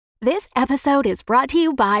This episode is brought to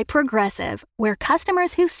you by Progressive, where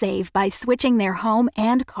customers who save by switching their home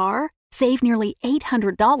and car save nearly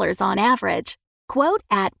 $800 on average. Quote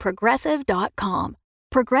at progressive.com.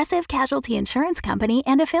 Progressive Casualty Insurance Company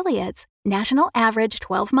and Affiliates. National average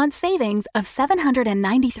 12-month savings of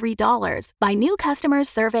 $793 by new customers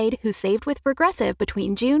surveyed who saved with Progressive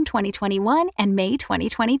between June 2021 and May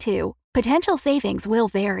 2022. Potential savings will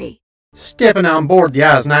vary. Stepping on board the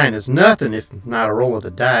Oz-9 is nothing if not a roll of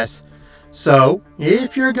the dice. So,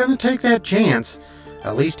 if you're going to take that chance,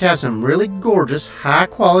 at least have some really gorgeous,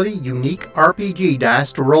 high-quality, unique RPG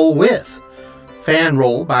dice to roll with. Fan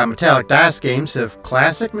Roll by Metallic Dice Games have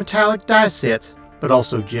classic metallic dice sets, but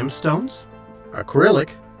also gemstones, acrylic,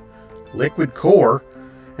 liquid core,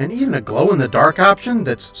 and even a glow-in-the-dark option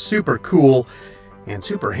that's super cool and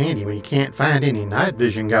super handy when you can't find any night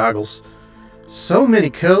vision goggles. So many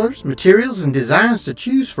colors, materials, and designs to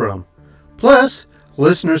choose from. Plus,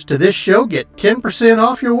 listeners to this show get 10%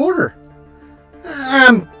 off your order.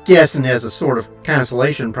 I'm guessing as a sort of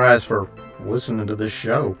consolation prize for listening to this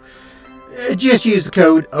show. Just use the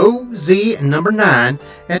code OZ9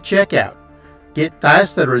 at checkout. Get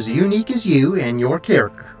dice that are as unique as you and your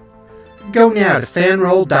character. Go now to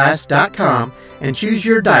fanrolldice.com and choose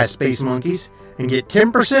your dice, Space Monkeys, and get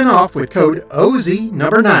 10% off with code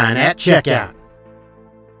OZ9 at checkout.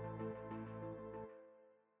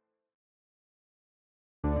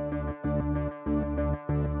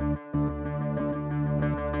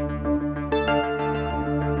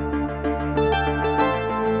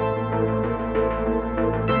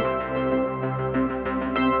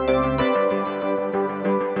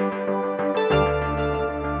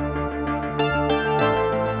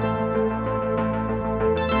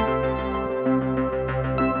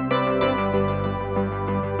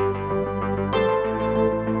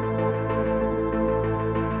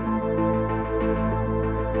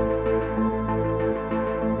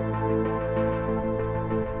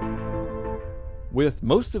 With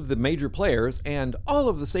most of the major players and all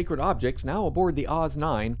of the sacred objects now aboard the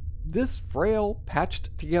Oz-9, this frail,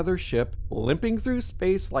 patched-together ship, limping through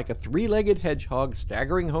space like a three-legged hedgehog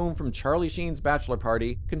staggering home from Charlie Sheen's bachelor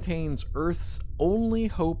party, contains Earth's only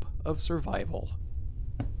hope of survival.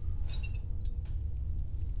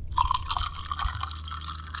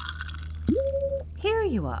 Here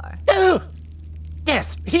you are. Oh!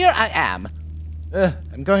 Yes, here I am.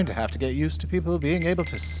 I'm going to have to get used to people being able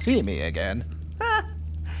to see me again.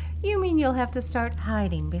 You mean you'll have to start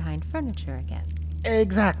hiding behind furniture again?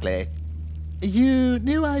 Exactly. You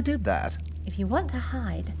knew I did that. If you want to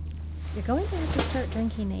hide, you're going to have to start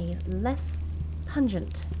drinking a less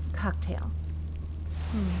pungent cocktail.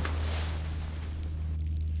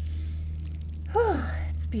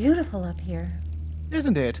 It's beautiful up here.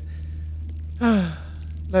 Isn't it?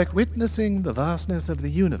 Like witnessing the vastness of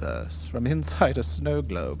the universe from inside a snow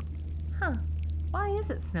globe. Huh. Why is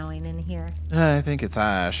it snowing in here? I think it's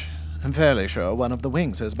ash. I'm fairly sure one of the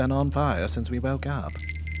wings has been on fire since we woke up.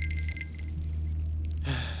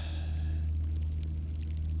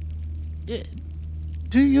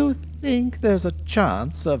 Do you think there's a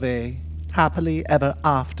chance of a happily ever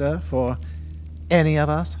after for any of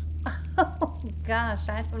us? Oh, gosh,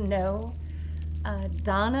 I don't know.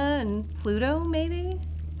 Donna and Pluto, maybe?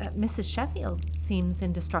 Mrs. Sheffield seems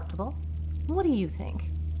indestructible. What do you think?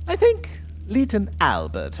 I think Leet and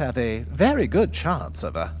Albert have a very good chance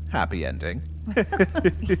of a happy ending.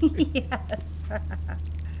 Yes.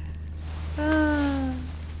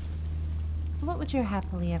 What would your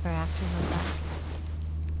happily ever after look like?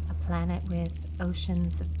 A planet with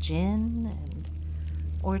oceans of gin and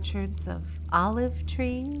orchards of olive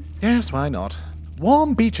trees? Yes, why not?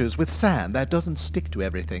 Warm beaches with sand that doesn't stick to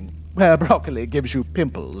everything. Where broccoli gives you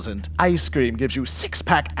pimples and ice cream gives you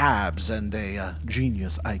six-pack abs and a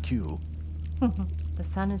genius IQ. The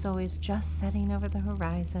sun is always just setting over the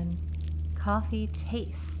horizon. Coffee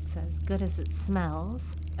tastes as good as it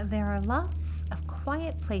smells. There are lots of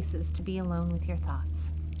quiet places to be alone with your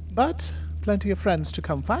thoughts. But plenty of friends to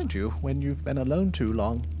come find you when you've been alone too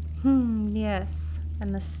long. Yes.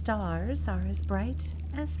 And the stars are as bright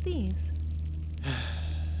as these.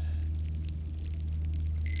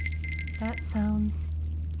 That sounds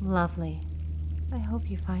lovely. I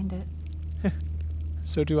hope you find it.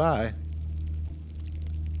 So do I.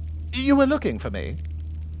 You were looking for me?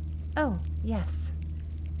 Oh, yes.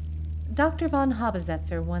 Dr. von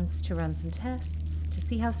Habesetzer wants to run some tests to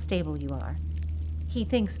see how stable you are. He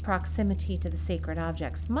thinks proximity to the sacred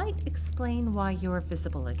objects might explain why you're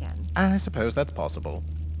visible again. I suppose that's possible.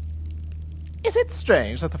 Is it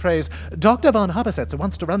strange that the phrase, Dr. von Habesetzer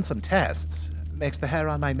wants to run some tests, makes the hair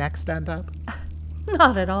on my neck stand up?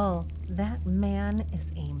 Not at all. That man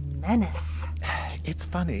is a menace. It's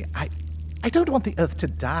funny. I don't want the Earth to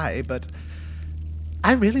die, but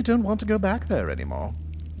I really don't want to go back there anymore.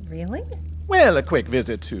 Really? Well, a quick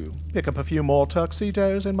visit to pick up a few more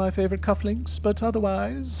tuxedos and my favorite cufflinks, but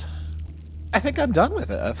otherwise, I think I'm done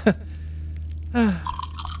with Earth.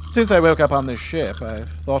 Since I woke up on this ship,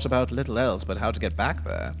 I've thought about little else but how to get back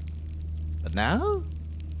there. But now,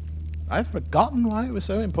 I've forgotten why it was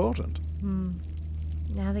so important.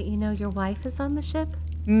 Now that you know your wife is on the ship?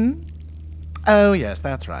 Oh, yes,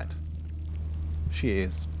 that's right. She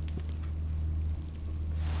is.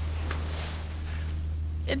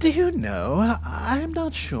 Do you know, I'm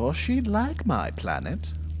not sure she'd like my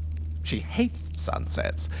planet. She hates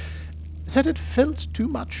sunsets. Said it felt too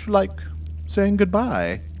much like saying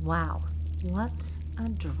goodbye. Wow. What a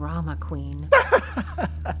drama queen.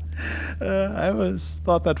 I always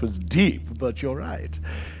thought that was deep, but you're right.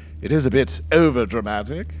 It is a bit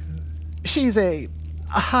over-dramatic. She's a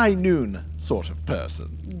high noon sort of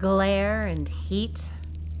person. Glare and heat.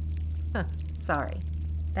 Sorry.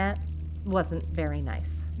 That wasn't very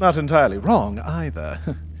nice. Not entirely wrong, either.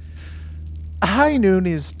 High noon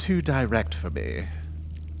is too direct for me.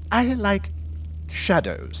 I like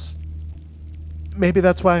shadows. Maybe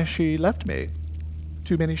that's why she left me.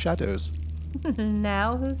 Too many shadows.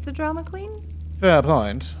 Now who's the drama queen? Fair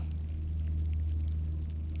point.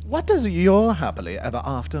 What does your happily ever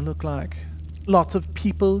after look like? Lots of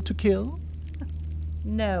people to kill?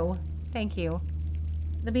 No, thank you.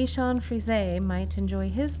 The Bichon Frise might enjoy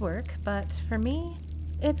his work, but for me,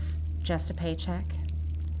 it's just a paycheck.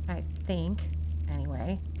 I think,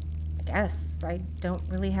 anyway. I guess I don't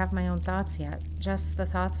really have my own thoughts yet. Just the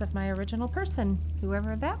thoughts of my original person,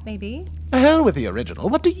 whoever that may be. The hell with the original.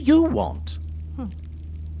 What do you want? I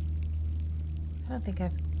don't think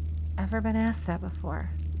I've ever been asked that before.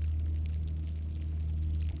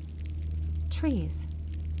 Trees.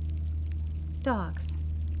 Dogs.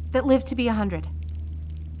 That live to be 100.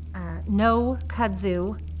 No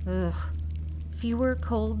kudzu. Ugh. Fewer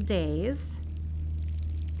cold days.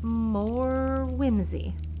 More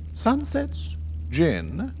whimsy. Sunsets,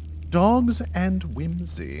 gin, dogs, and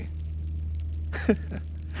whimsy.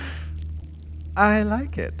 I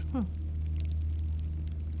like it.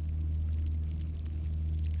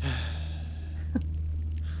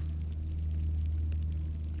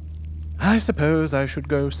 I suppose I should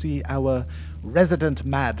go see our resident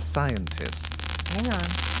mad scientist. Hang on.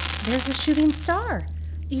 There's a shooting star.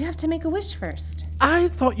 You have to make a wish first. I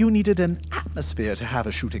thought you needed an atmosphere to have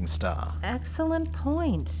a shooting star. Excellent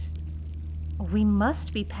point. We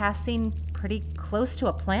must be passing pretty close to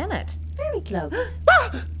a planet. Very close.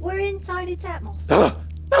 We're inside its atmosphere.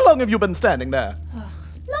 How long have you been standing there?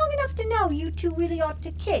 Long enough to know you two really ought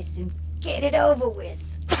to kiss and get it over with.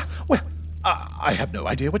 Well, I have no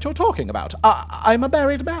idea what you're talking about. I'm a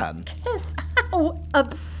married man. Yes. How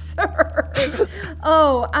absurd.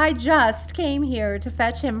 Oh, I just came here to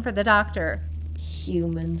fetch him for the doctor.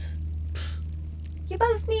 Humans. You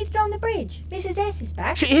both needed on the bridge. Mrs. S is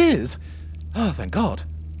back. She is? Oh, thank God.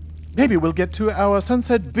 Maybe we'll get to our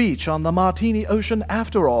sunset beach on the Martini Ocean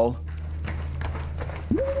after all.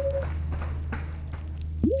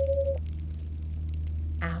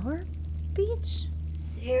 Our beach?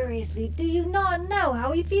 Seriously, do you not know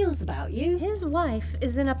how he feels about you? His wife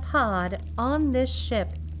is in a pod on this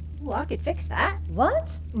ship. Well, I could fix that.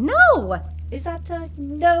 What? No! Is that a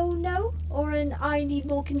no, or an I need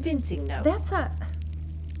more convincing no? That's a...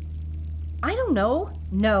 I don't know.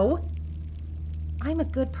 No. I'm a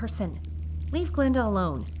good person. Leave Glenda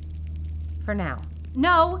alone. For now.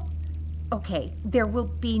 No! Okay, there will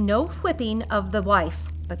be no whipping of the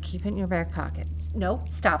wife, but keep it in your back pocket. No,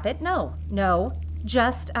 stop it. No.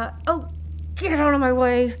 Just, oh, get out of my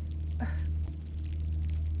way.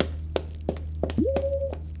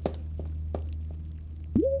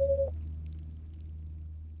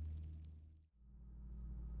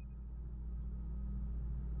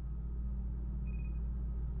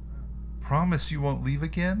 Promise you won't leave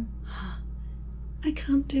again? I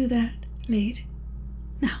can't do that, Lade.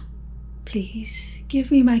 Now, please,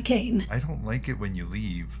 give me my cane. I don't like it when you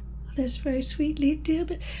leave. That's very sweet, Lade, dear,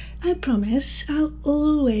 but I promise I'll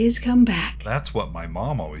always come back. That's what my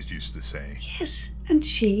mom always used to say. Yes, and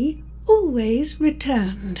she always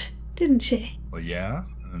returned, didn't she? Well, yeah,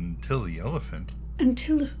 until the elephant.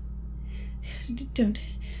 Until... Don't...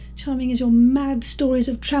 Charming as your mad stories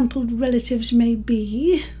of trampled relatives may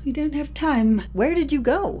be, we don't have time. Where did you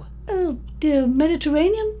go? Oh, the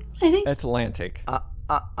Mediterranean, I think? Atlantic.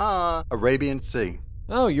 Arabian Sea.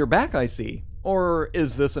 Oh, you're back, I see. Or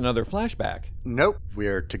is this another flashback? Nope,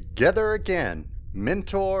 we're together again.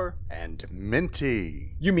 mentor and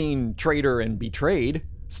mentee. You mean traitor and betrayed?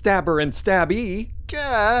 Stabber and stabbee?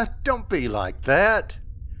 Gah, don't be like that.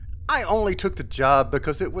 I only took the job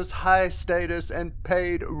because it was high status and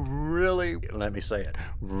paid really, let me say it,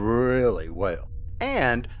 really well.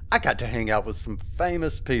 And I got to hang out with some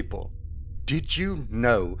famous people. Did you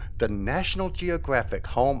know the National Geographic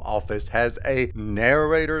Home Office has a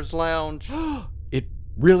narrator's lounge? It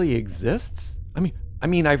really exists? I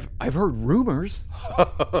mean, I've heard rumors.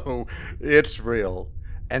 Oh, it's real.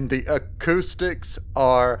 And the acoustics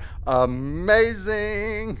are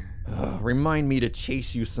amazing. Remind me to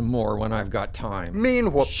chase you some more when I've got time.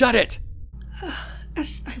 Meanwhile, Shut it!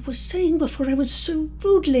 As I was saying before, I was so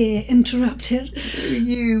rudely interrupted.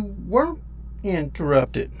 You weren't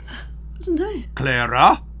interrupted. Wasn't I?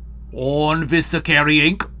 Clara, on with the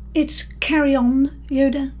carrying. It's carry on,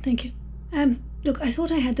 Yoda. Thank you. Look, I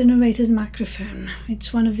thought I had the narrator's microphone.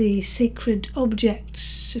 It's one of the sacred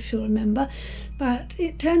objects, if you'll remember. But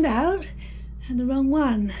it turned out I had the wrong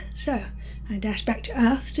one. So I dashed back to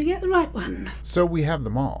Earth to get the right one. So we have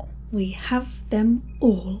them all. We have them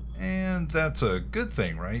all. And that's a good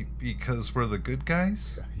thing, right? Because we're the good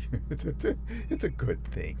guys? It's a good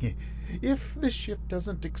thing. If the ship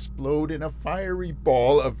doesn't explode in a fiery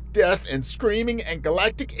ball of death and screaming and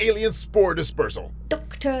galactic alien spore dispersal.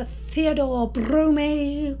 Dr. Theodore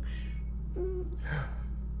Brome.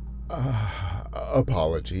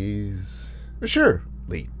 Apologies. Sure,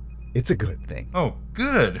 Lee. It's a good thing. Oh,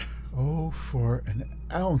 good. Oh, for an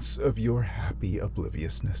ounce of your happy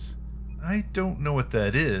obliviousness. I don't know what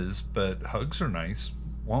that is, but hugs are nice.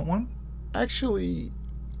 Want one? Actually,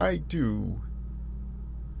 I do.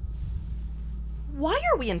 Why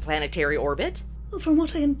are we in planetary orbit? Well, from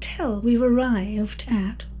what I can tell, we've arrived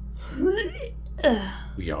at.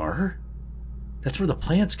 We are? That's where the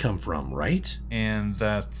plants come from, right? And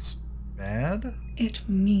that's bad? It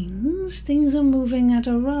means things are moving at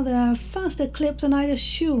a rather faster clip than I'd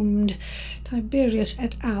assumed. Tiberius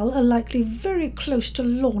et al. Are likely very close to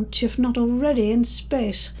launch, if not already in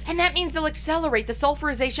space. And that means they'll accelerate the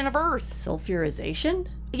sulfurization of Earth. Sulfurization?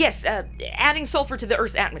 Yes, adding sulfur to the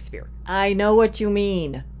Earth's atmosphere. I know what you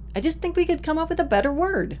mean. I just think we could come up with a better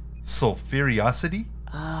word. Sulfuriosity?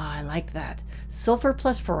 Ah, I like that. Sulfur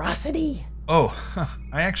plus ferocity. Oh,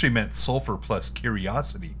 I actually meant sulfur plus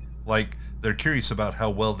curiosity. Like, they're curious about how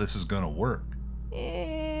well this is gonna work.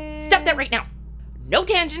 Stop that right now. No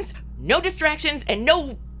tangents, no distractions, and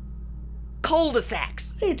no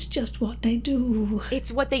cul-de-sacs. It's just what they do.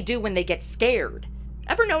 It's what they do when they get scared.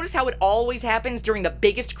 Ever notice how it always happens during the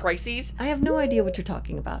biggest crises? I have no idea what you're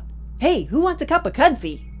talking about. Hey, who wants a cup of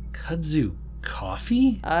Cudfee? Kudzu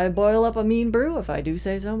coffee? I boil up a mean brew if I do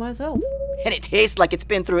say so myself. And it tastes like it's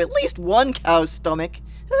been through at least one cow's stomach.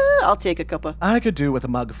 I'll take a cuppa. I could do with a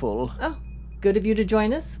mug full. Oh, good of you to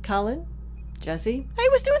join us, Colin. Jesse? I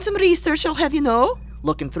was doing some research, I'll have you know.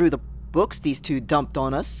 Looking through the books these two dumped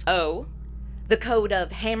on us. Oh, the Code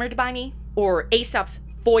of Hammered by Me? Or Aesop's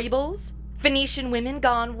Foibles? Phoenician Women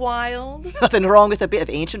Gone Wild? Nothing wrong with a bit of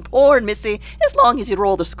ancient porn, missy, as long as you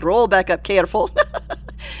roll the scroll back up careful.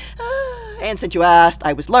 And since you asked,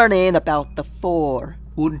 I was learning about the four.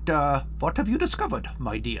 And what have you discovered,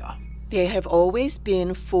 my dear? There have always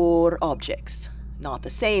been 4 objects. Not the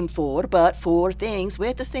same 4, but 4 things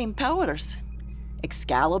with the same powers.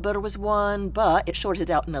 Excalibur was one, but it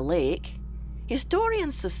shorted out in the lake.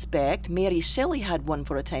 Historians suspect Mary Shelley had one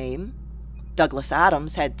for a time. Douglas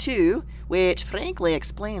Adams had 2, which frankly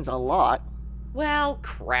explains a lot. Well,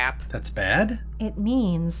 crap. That's bad? It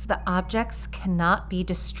means the objects cannot be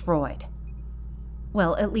destroyed.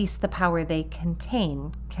 Well, at least the power they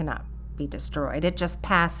contain cannot be destroyed. It just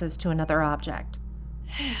passes to another object.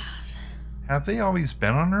 Have they always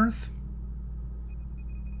been on Earth?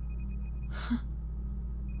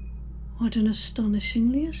 What an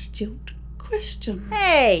astonishingly astute question.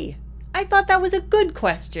 Hey! I thought that was a good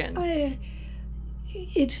question.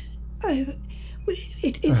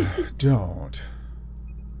 Don't.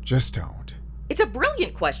 Just don't. It's a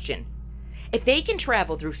brilliant question. If they can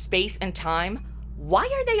travel through space and time, why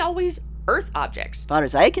are they always Earth objects? As far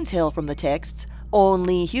as I can tell from the texts,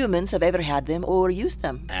 only humans have ever had them or used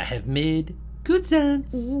them. I have made good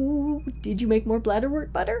sense. Ooh, did you make more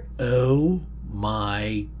bladderwort butter? Oh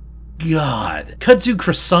my god. Kudzu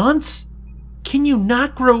croissants? Can you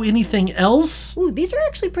not grow anything else? Ooh, these are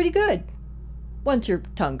actually pretty good. Once your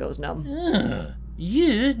tongue goes numb.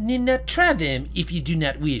 You need not try them if you do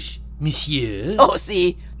not wish, monsieur. Oh,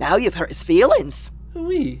 see, now you've hurt his feelings.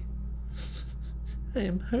 Oui. I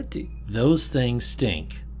am hurting. Those things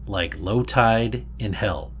stink like low tide in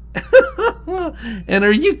hell. And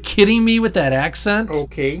are you kidding me with that accent?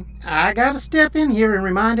 Okay, I gotta step in here and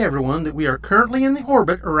remind everyone that we are currently in the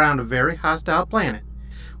orbit around a very hostile planet.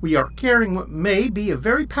 We are carrying what may be a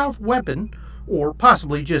very powerful weapon, or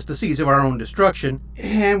possibly just the seeds of our own destruction,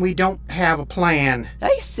 and we don't have a plan.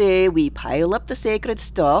 I say we pile up the sacred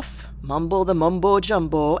stuff, mumble the mumbo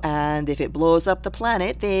jumbo, and if it blows up the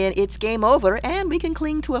planet, then it's game over and we can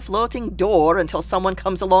cling to a floating door until someone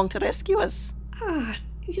comes along to rescue us.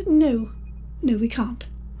 No, we can't.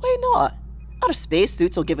 Why not? Our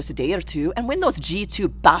spacesuits will give us a day or two, and when those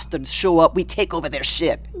G2 bastards show up, we take over their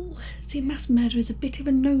ship. See, mass murder is a bit of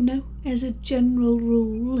a no-no, as a general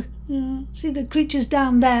rule. See, the creatures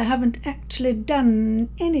down there haven't actually done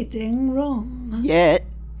anything wrong. Yet.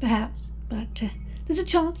 Perhaps, but there's a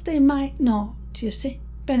chance they might not, you see.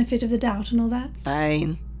 Benefit of the doubt and all that.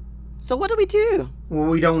 Fine. So what do? Well,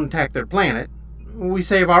 we don't attack their planet. We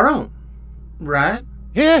save our own. Right?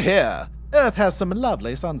 Hear, hear. Earth has some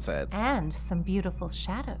lovely sunsets. And some beautiful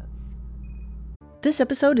shadows. This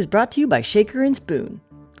episode is brought to you by Shaker and Spoon.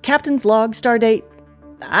 Captain's log, stardate.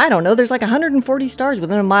 I don't know, there's like 140 stars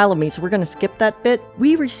within a mile of me, so we're going to skip that bit.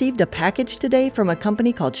 We received a package today from a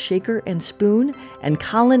company called Shaker and Spoon, and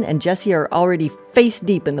Colin and Jesse are already face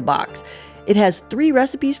deep in the box. It has 3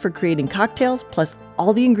 recipes for creating cocktails, plus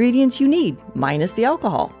all the ingredients you need, minus the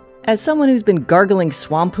alcohol. As someone who's been gargling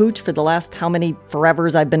swamp hooch for the last how many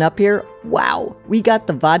forevers I've been up here, wow, we got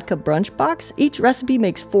the vodka brunch box. Each recipe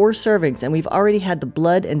makes 4 servings, and we've already had the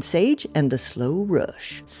blood and sage and the slow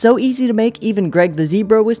rush. So easy to make, even Greg the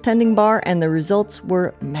Zebra was tending bar, and the results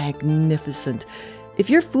were magnificent.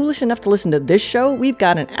 If you're foolish enough to listen to this show, we've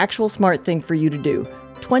got an actual smart thing for you to do.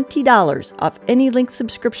 $20 off any link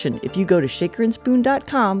subscription if you go to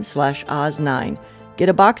shakerandspoon.com/Oz9. Get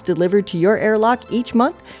a box delivered to your airlock each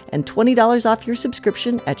month and $20 off your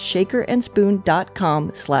subscription at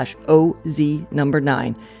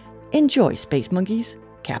shakerandspoon.com/OZ9. Enjoy, Space Monkeys.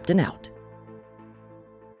 Captain out.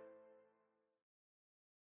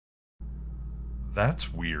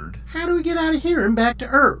 That's weird. How do we get out of here and back to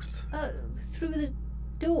Earth? Through the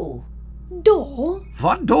door. Door?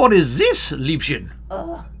 What door is this, Liebchen?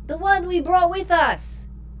 The one we brought with us.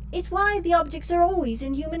 It's why the objects are always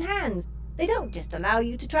in human hands. They don't just allow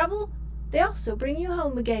you to travel, they also bring you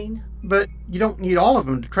home again. But you don't need all of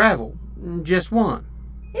them to travel, just one.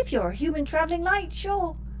 If you're a human traveling light,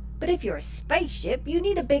 sure. But if you're a spaceship, you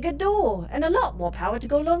need a bigger door and a lot more power to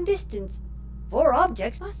go long distance. 4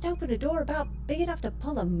 objects must open a door about big enough to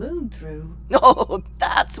pull a moon through. Oh,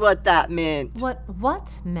 that's what that meant.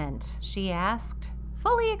 What meant, she asked,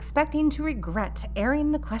 fully expecting to regret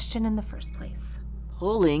airing the question in the first place.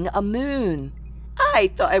 Pulling a moon. I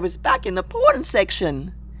thought I was back in the porn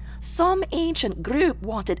section. Some ancient group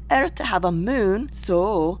wanted Earth to have a moon,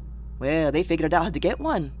 so, well, they figured out how to get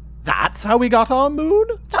one. That's how we got our moon?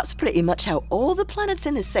 That's pretty much how all the planets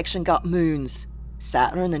in this section got moons.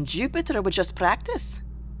 Saturn and Jupiter would just practice.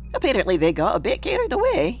 Apparently they got a bit carried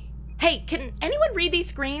away. Hey, can anyone read these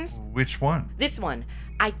screens? Which one? This one.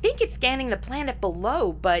 I think it's scanning the planet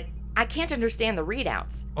below, but I can't understand the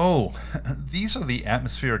readouts. Oh, these are the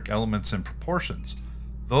atmospheric elements and proportions.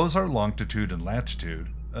 Those are longitude and latitude.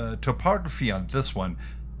 Topography on this one,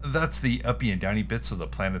 that's the uppy and downy bits of the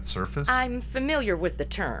planet's surface. I'm familiar with the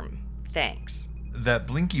term. Thanks. That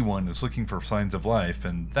blinky one is looking for signs of life,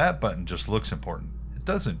 and that button just looks important. It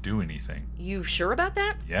doesn't do anything. You sure about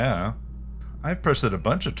that? Yeah. I've pressed it a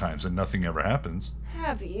bunch of times and nothing ever happens.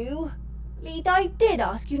 Have you? Lead, I did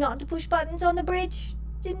ask you not to push buttons on the bridge,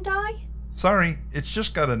 didn't I? Sorry, it's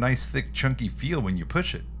just got a nice thick chunky feel when you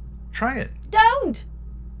push it. Try it. Don't!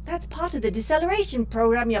 That's part of the deceleration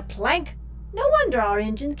program, you plank. No wonder our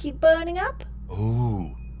engines keep burning up.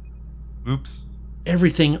 Oh. Oops.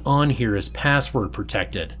 Everything on here is password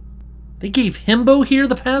protected. They gave Himbo here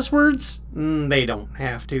the passwords? They don't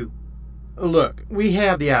have to. Look, we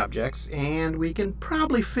have the objects, and we can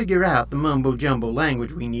probably figure out the mumbo-jumbo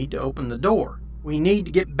language we need to open the door. We need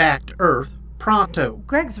to get back to Earth pronto.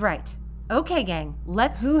 Greg's right. Okay, gang,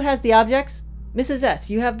 let's... Who has the objects? Mrs. S.,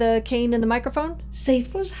 you have the cane and the microphone?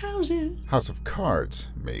 Safe as houses. House of Cards,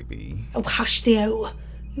 maybe. Oh, hush, Theo.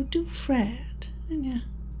 You do fret, don't you?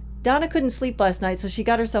 Donna couldn't sleep last night, so she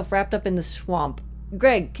got herself wrapped up in the swamp.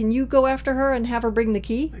 Greg, can you go after her and have her bring the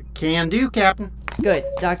key? Can do, Captain. Good.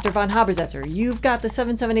 Dr. von Habersetzer, you've got the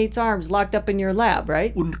 778's arms locked up in your lab,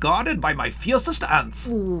 right? And guarded by my fiercest ants.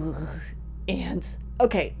 Ants.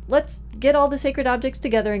 Okay, let's get all the sacred objects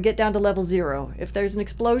together and get down to level 0. If there's an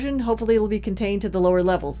explosion, hopefully it'll be contained to the lower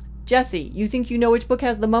levels. Jesse, you think you know which book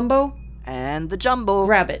has the mumbo? And the jumbo.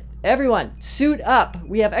 Grab it. Everyone, suit up.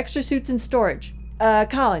 We have extra suits in storage.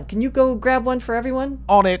 Colin, can you go grab one for everyone?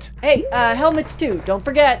 On it. Hey, helmets too, don't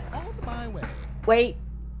forget. Wait.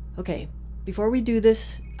 Okay, before we do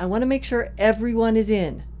this, I want to make sure everyone is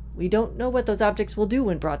in. We don't know what those objects will do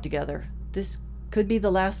when brought together. This could be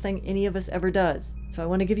the last thing any of us ever does, so I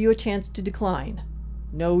want to give you a chance to decline.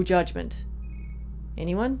 No judgment.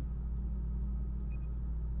 Anyone?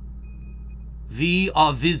 We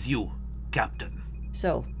are with you, Captain.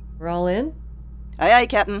 So, we're all in? Aye, aye,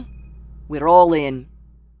 Captain. We're all in.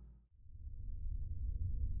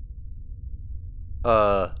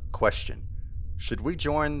 Question. Should we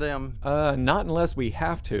join them? Not unless we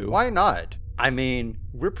have to. Why not? I mean,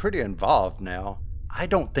 we're pretty involved now. I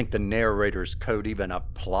don't think the narrator's code even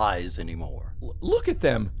applies anymore. Look at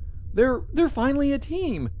them. They're finally a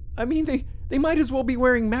team. I mean, they might as well be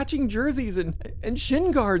wearing matching jerseys and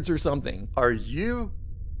shin guards or something. Are you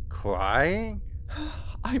crying?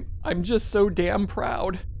 I'm just so damn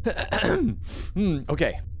proud.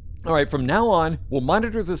 Okay. All right, from now on, we'll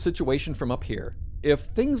monitor the situation from up here. If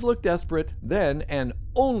things look desperate, then and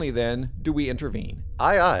only then do we intervene.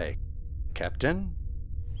 Aye, aye, Captain.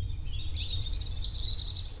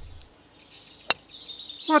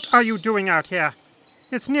 What are you doing out here?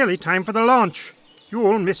 It's nearly time for the launch.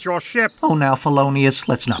 You'll miss your ship. Oh, now, Felonius,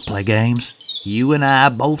 let's not play games. You and I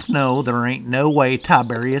both know there ain't no way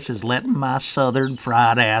Tiberius is letting my southern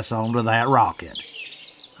fried ass onto that rocket.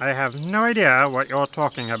 I have no idea what you're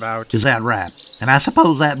talking about. Is that right? And I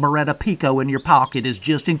suppose that Beretta Pico in your pocket is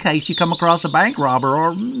just in case you come across a bank robber or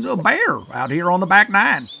a bear out here on the back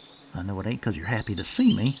nine. I know it ain't 'cause you're happy to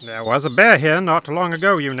see me. There was a bear here not long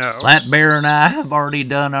ago, you know. That bear and I have already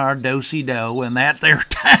done our do-si-do, and that there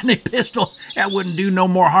tiny pistol, that wouldn't do no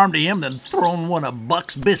more harm to him than throwing one of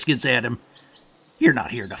Buck's biscuits at him. You're not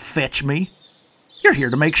here to fetch me. You're here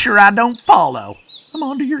to make sure I don't follow. I'm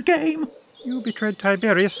onto your game. You betrayed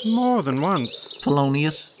Tiberius more than once.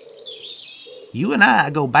 Felonius, you and I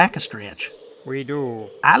go back a stretch. We do.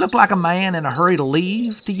 I look like a man in a hurry to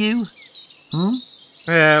leave to you?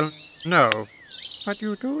 Well, no. But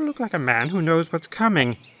you do look like a man who knows what's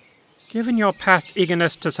coming. Given your past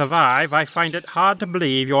eagerness to survive, I find it hard to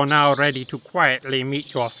believe you're now ready to quietly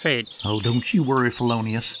meet your fate. Oh, don't you worry,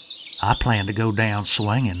 Felonius. I plan to go down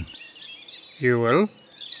swinging. You will?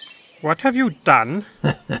 What have you done?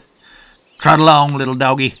 Trot along, little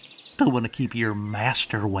doggy. Don't want to keep your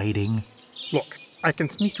master waiting. Look, I can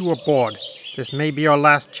sneak you aboard. This may be your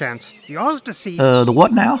last chance. The Odyssey... The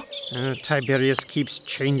what now? Tiberius keeps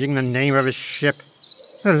changing the name of his ship.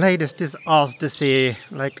 The latest is Odyssey,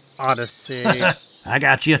 like Odyssey. I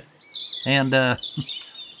got you. And,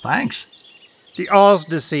 thanks. The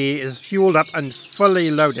Odyssey is fueled up and fully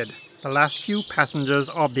loaded. The last few passengers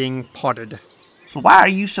are being podded. So why are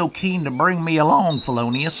you so keen to bring me along,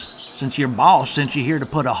 Felonius? Since your boss sent you here to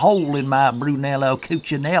put a hole in my Brunello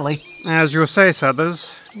Cuccinelli. As you say,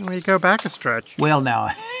 Southers, we go back a stretch. Well, now,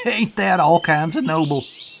 ain't that all kinds of noble?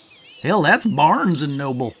 Hell, that's Barnes and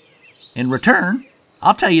Noble. In return,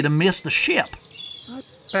 I'll tell you to miss the ship. I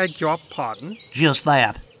beg your pardon? Just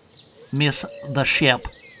that. Miss the ship.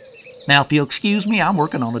 Now, if you'll excuse me, I'm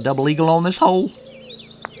working on a double eagle on this hole.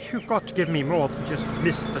 You've got to give me more than just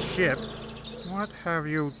miss the ship. What have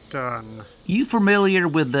you done? You familiar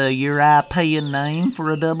with the European name for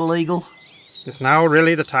a double eagle? Is now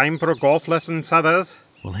really the time for a golf lesson, Southers?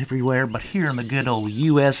 Well, everywhere but here in the good old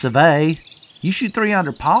U.S. of A. You shoot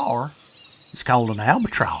 300 par. It's called an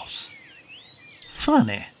albatross.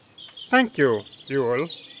 Funny. Thank you, Buell.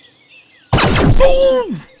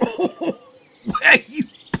 Boom! Well, you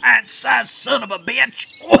pint-sized son of a bitch!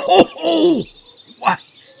 Oh, why,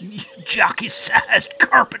 you jockey-sized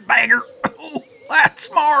carpetbagger! Oh, that's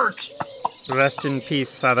smart! Rest in peace,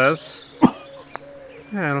 Southers.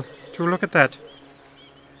 Well, to look at that.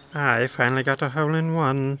 I finally got a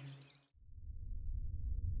hole-in-one.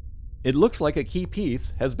 It looks like a key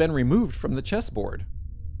piece has been removed from the chessboard.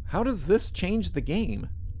 How does this change the game?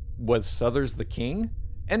 Was Southers the king?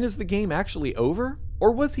 And is the game actually over?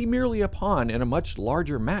 Or was he merely a pawn in a much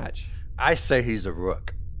larger match? I say he's a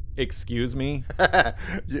rook. Excuse me?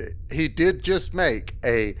 He did just make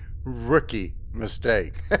a rookie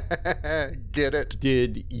mistake. Get it?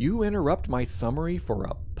 Did you interrupt my summary for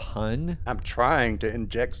a pun? I'm trying to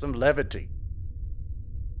inject some levity.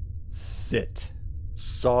 Sit.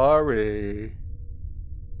 Sorry.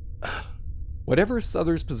 Whatever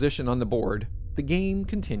Southers' position on the board, the game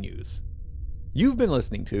continues. You've been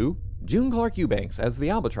listening to June Clark Eubanks as the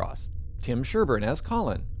Albatross, Tim Sherburne as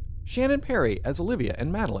Colin, Shannon Perry as Olivia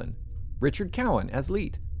and Madeline, Richard Cowan as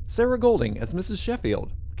Leet, Sarah Golding as Mrs.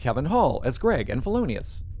 Sheffield, Kevin Hall as Greg and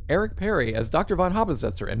Felonius, Eric Perry as Dr. Von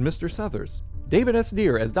Habesetzer and Mr. Southers, David S.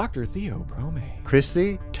 Deere as Dr. Theo Brome.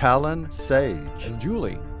 Chrissy Talon Sage as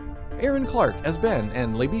Julie. Aaron Clark as Ben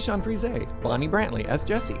and Lebishan Frise. Bonnie Brantley as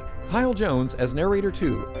Jessie. Kyle Jones as narrator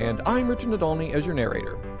 2, and I'm Richard Nadolny as your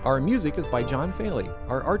narrator. Our music is by John Faley.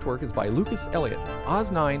 Our artwork is by Lucas Elliott.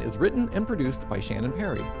 Oz 9 is written and produced by Shannon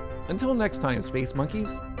Perry. Until next time, Space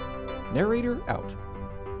Monkeys, narrator out.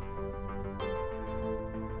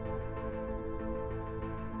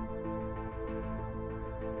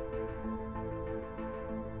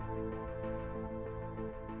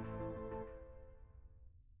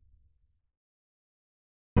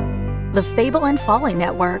 The Fable and Folly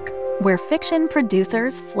Network, where fiction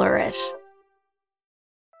producers flourish.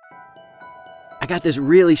 I got this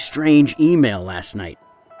really strange email last night.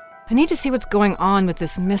 I need to see what's going on with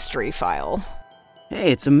this mystery file.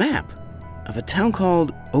 Hey, it's a map of a town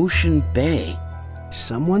called Ocean Bay.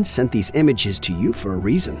 Someone sent these images to you for a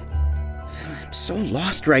reason. I'm so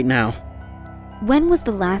lost right now. When was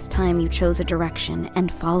the last time you chose a direction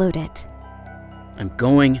and followed it? I'm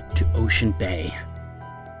going to Ocean Bay.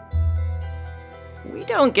 We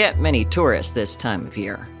don't get many tourists this time of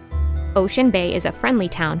year. Ocean Bay is a friendly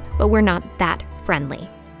town, but we're not that friendly.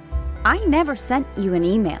 I never sent you an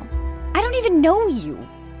email. I don't even know you.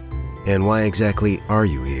 And why exactly are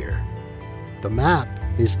you here? The map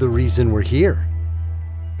is the reason we're here.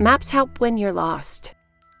 Maps help when you're lost.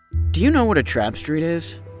 Do you know what a trap street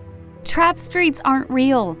is? Trap streets aren't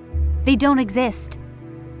real. They don't exist.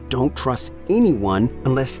 Don't trust anyone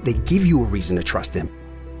unless they give you a reason to trust them.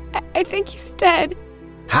 I think he's dead.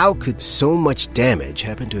 How could so much damage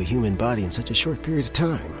happen to a human body in such a short period of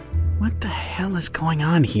time? What the hell is going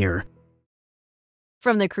on here?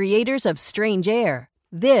 From the creators of Strange Air,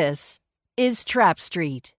 this is Trap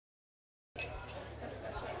Street.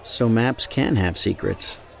 So maps can have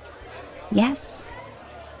secrets. Yes,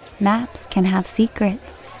 maps can have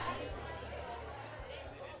secrets.